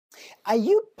Are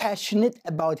you passionate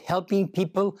about helping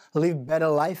people live better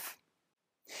life?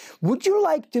 Would you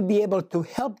like to be able to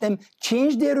help them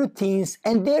change their routines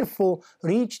and therefore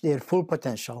reach their full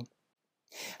potential?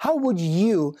 How would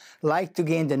you like to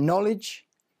gain the knowledge,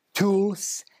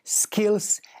 tools,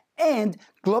 skills, and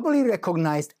globally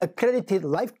recognized accredited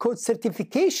life coach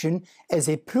certification as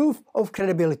a proof of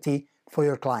credibility for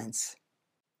your clients?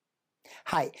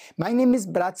 Hi, my name is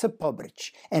Braco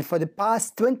Pobric, and for the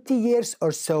past 20 years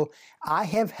or so, I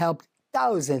have helped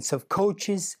thousands of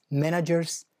coaches,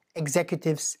 managers,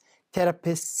 executives,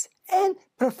 therapists, and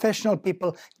professional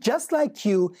people just like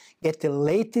you get the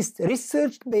latest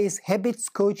research-based habits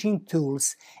coaching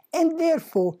tools and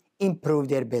therefore improve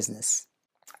their business.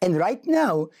 And right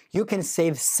now, you can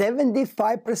save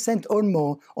 75% or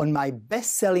more on my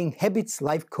best-selling Habits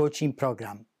Life Coaching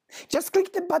program. Just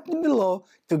click the button below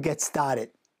to get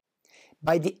started.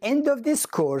 By the end of this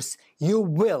course, you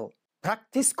will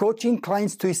practice coaching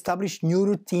clients to establish new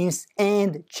routines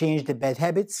and change the bad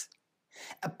habits,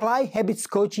 apply habits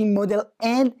coaching model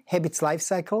and habits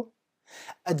lifecycle,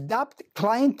 adopt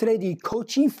client-ready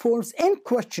coaching forms and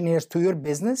questionnaires to your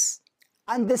business,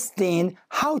 understand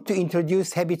how to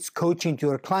introduce habits coaching to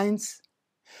your clients,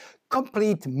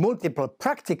 complete multiple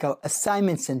practical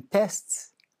assignments and tests,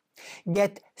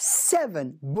 get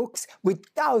 7 books with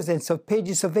thousands of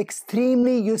pages of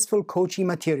extremely useful coaching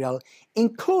material,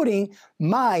 including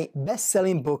my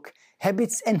best-selling book,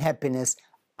 Habits and Happiness,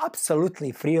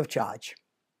 absolutely free of charge.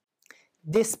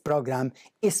 This program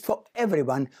is for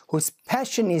everyone whose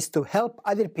passion is to help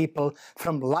other people,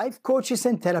 from life coaches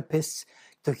and therapists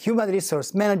to human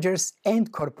resource managers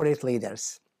and corporate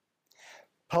leaders.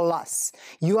 Plus,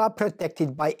 you are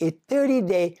protected by a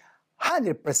 30-day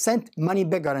 100%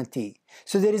 money-back guarantee,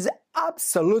 so there is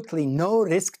absolutely no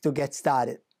risk to get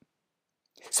started.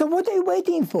 So what are you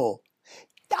waiting for?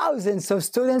 Thousands of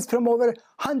students from over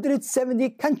 170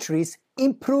 countries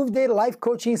improve their life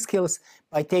coaching skills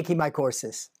by taking my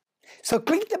courses. So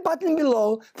click the button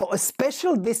below for a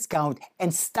special discount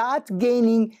and start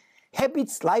gaining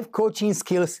Habits Life Coaching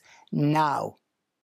skills now.